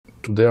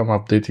Today I'm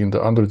updating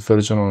the Android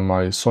version on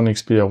my Sony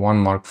Xperia 1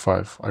 Mark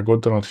V. I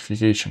got the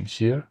notification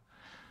here.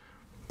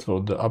 So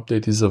the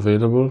update is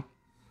available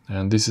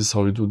and this is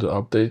how you do the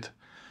update.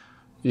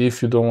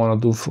 If you don't want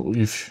to do,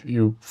 if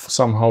you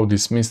somehow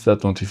dismiss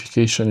that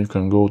notification, you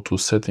can go to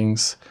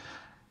settings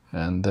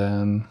and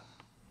then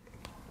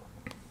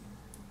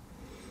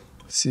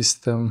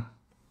system.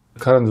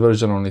 Current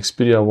version on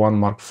Xperia 1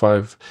 Mark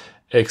V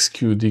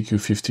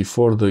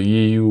XQ-DQ54, the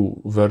EU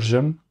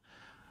version,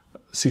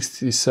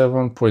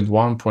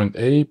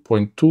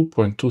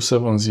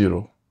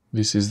 67.1.A.2.2.270.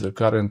 This is the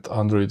current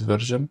Android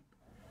version.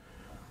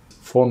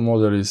 Phone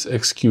model is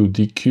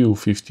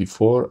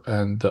XQ-DQ54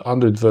 and the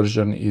Android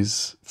version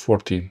is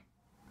 14.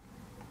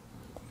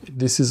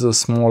 This is a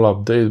small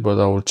update, but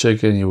I will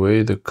check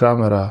anyway. The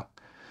camera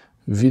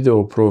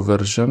Video Pro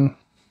version,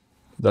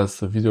 that's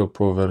the Video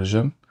Pro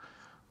version,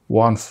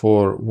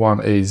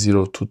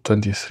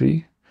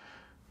 141.A.2.278.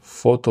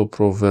 Photo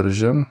Pro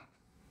version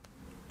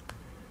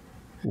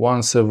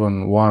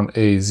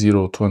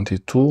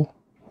 171.A.2.2.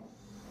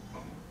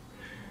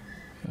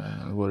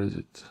 And what is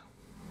it?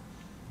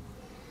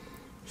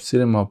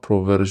 Cinema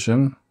Pro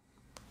version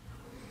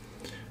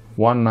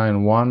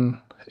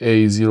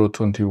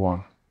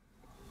 191.A.2.1.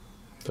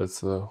 That's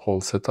the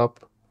whole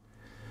setup.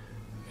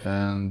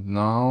 And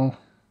now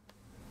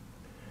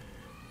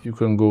you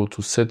can go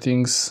to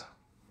settings.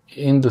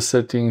 In the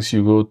settings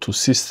you go to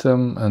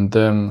system and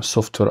then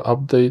software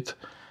update,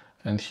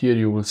 and here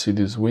you will see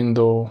this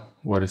window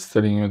where it's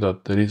telling you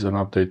that there is an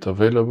update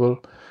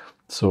available.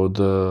 So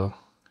the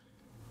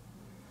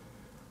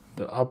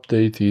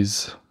update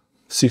is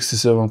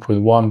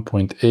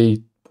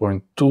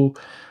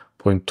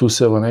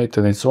 67.1.A.2.278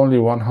 and it's only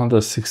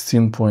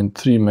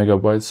 116.3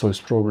 megabytes, so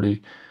it's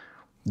probably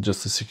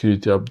just a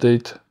security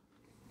update.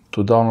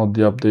 To download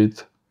the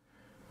update,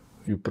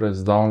 you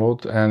press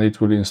download and it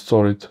will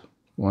install it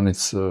when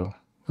it's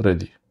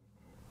ready.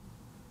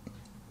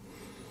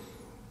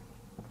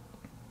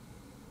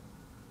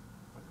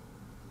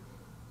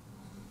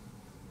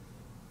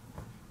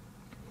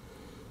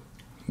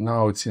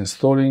 Now it's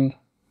installing.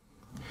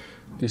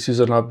 This is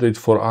an update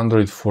for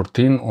Android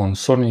 14 on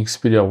Sony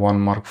Xperia 1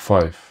 Mark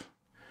V.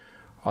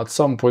 At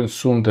some point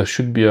soon there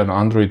should be an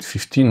Android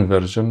 15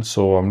 version,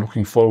 so I'm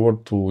looking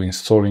forward to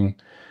installing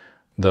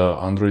the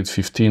Android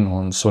 15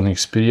 on Sony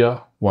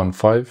Xperia 1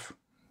 V.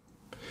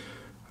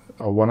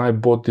 When I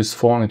bought this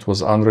phone it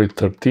was Android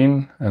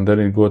 13 and then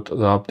it got the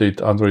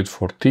update Android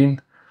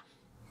 14,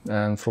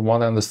 and from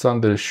what I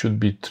understand there should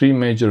be 3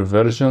 major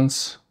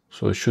versions,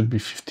 so it should be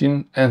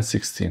 15 and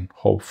 16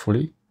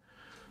 hopefully.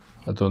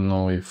 I don't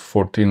know if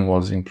 14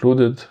 was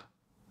included,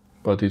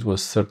 but it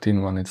was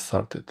 13 when it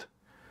started.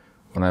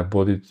 When I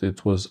bought it,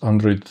 it was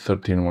Android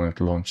 13 when it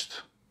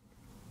launched.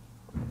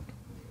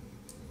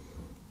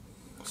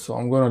 So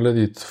I'm gonna let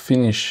it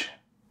finish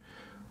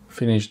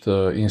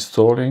the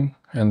installing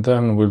and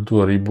then we'll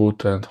do a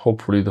reboot and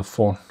hopefully the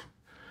phone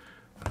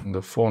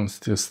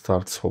still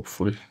starts,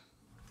 hopefully.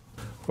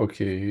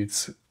 Okay,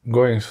 it's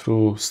going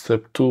through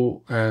step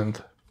 2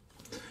 and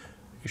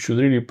you should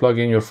really plug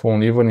in your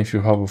phone even if you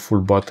have a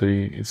full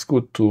battery. It's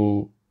good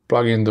to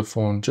plug in the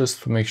phone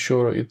just to make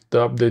sure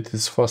the update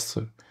is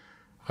faster.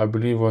 I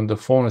believe when the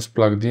phone is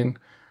plugged in,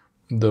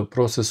 the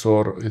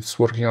processor it's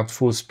working at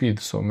full speed,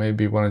 so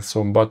maybe when it's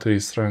on battery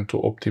it's trying to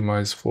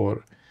optimize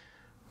for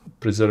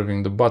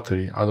preserving the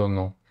battery. I don't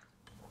know.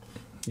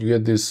 You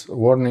get this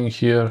warning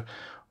here,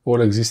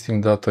 all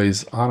existing data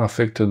is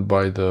unaffected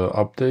by the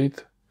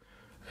update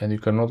and you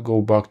cannot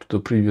go back to the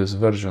previous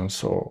version.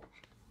 So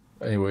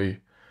anyway,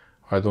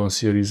 I don't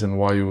see a reason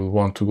why you would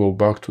want to go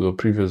back to the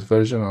previous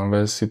version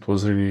unless it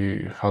was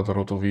really had a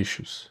lot of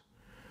issues.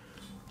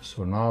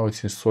 So now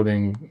it's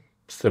installing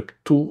step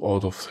 2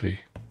 out of 3.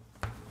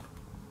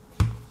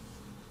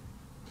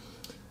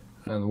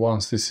 And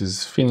once this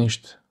is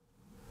finished,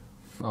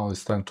 now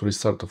it's time to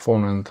restart the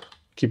phone and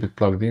keep it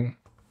plugged in.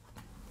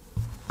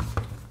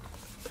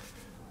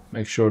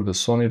 Make sure the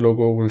Sony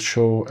logo will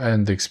show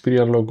and the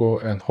Xperia logo,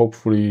 and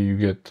hopefully you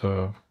get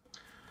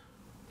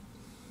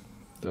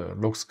the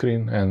lock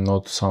screen and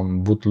not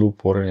some boot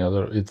loop or any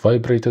other. It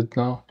vibrated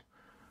now,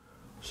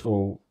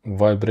 so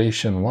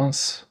vibration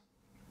once,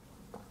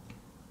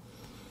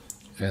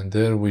 and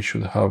there we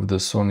should have the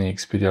Sony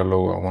Xperia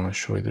logo. I want to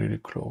show it really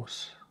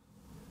close.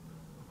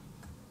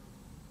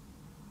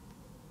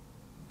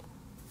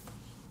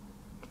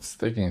 It's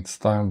taking its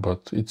time,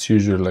 but it's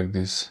usually like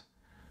this.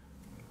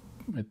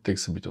 It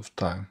takes a bit of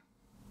time.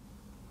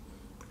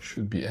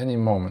 Should be any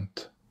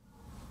moment.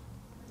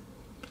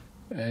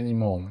 Any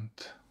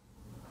moment.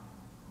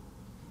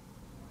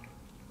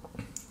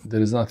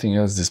 There is nothing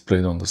else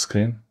displayed on the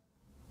screen.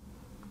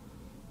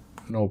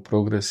 No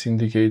progress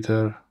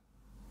indicator.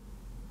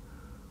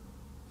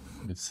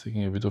 It's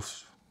taking a bit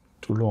of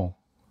too long.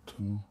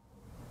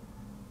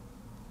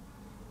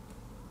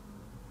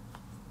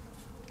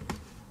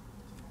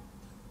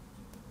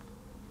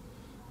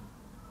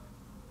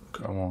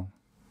 Come on.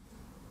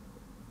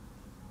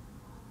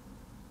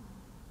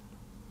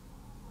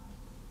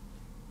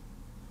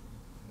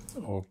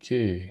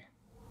 Okay.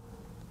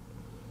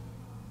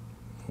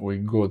 We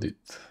got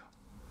it.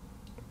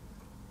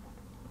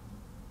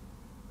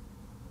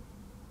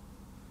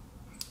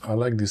 I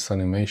like this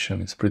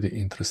animation, it's pretty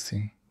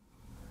interesting.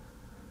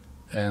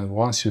 And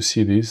once you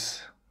see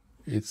this,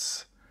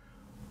 it's a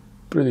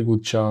pretty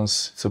good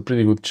chance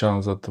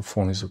that the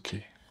phone is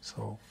okay.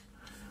 So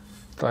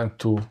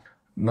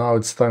now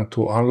it's time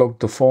to unlock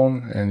the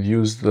phone and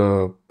use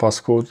the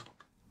passcode.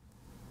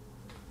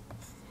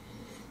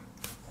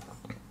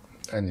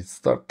 And it's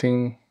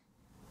starting.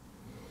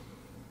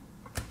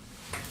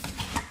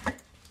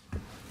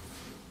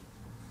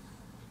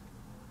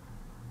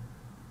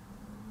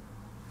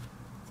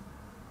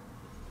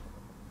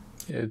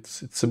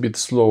 It's a bit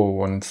slow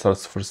when it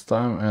starts the first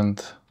time,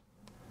 and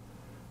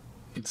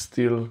it's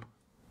still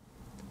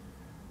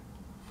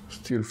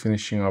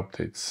finishing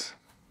updates.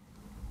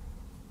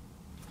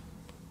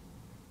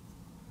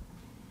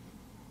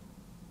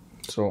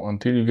 So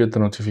until you get the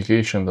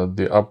notification that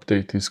the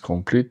update is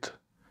complete,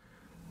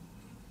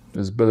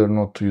 it's better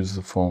not to use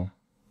the phone.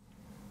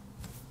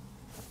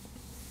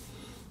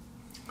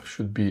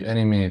 Should be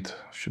any minute,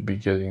 should be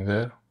getting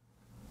there.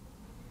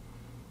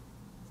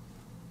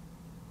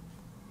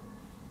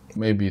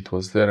 Maybe it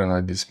was there and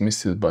I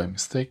dismissed it by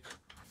mistake.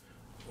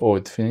 Oh,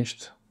 it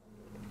finished.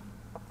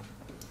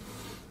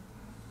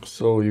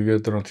 So you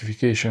get the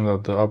notification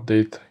that the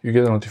update, you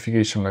get a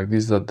notification like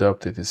this that the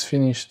update is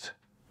finished.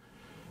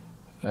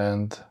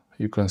 And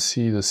you can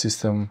see the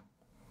system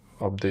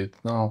update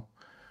now.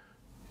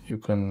 You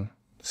can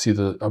see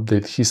the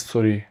update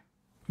history.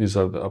 These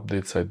are the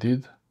updates I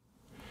did.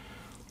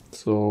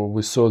 So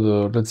we saw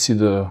let's see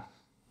the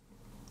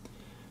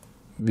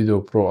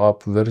Video Pro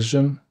app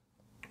version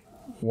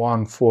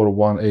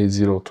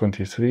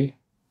 1.4.1.A.2.278.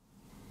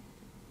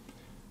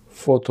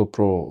 Photo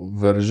Pro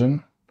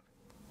version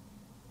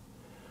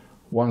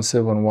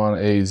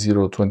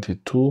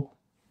 1.7.1.A.2.2.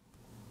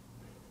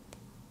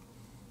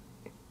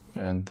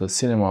 And the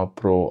Cinema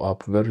Pro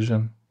app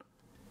version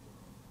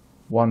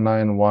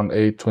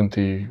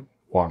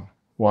 1.9.1.A.21.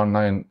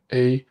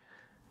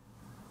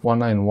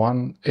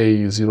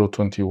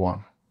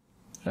 1.9.1.A.0.21.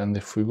 And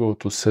if we go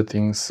to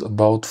settings,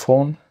 about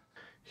phone,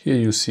 here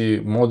you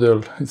see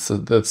model,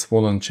 that's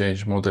model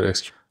change, model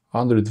XQ.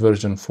 Android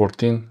version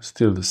 14,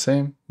 still the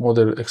same,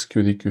 model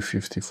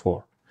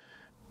XQDQ54.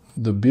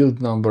 The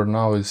build number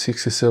now is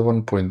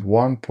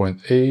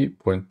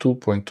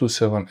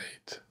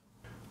 67.1.A.2.2.278.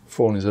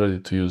 Phone is ready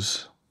to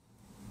use.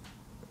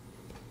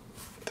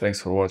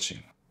 Thanks for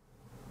watching.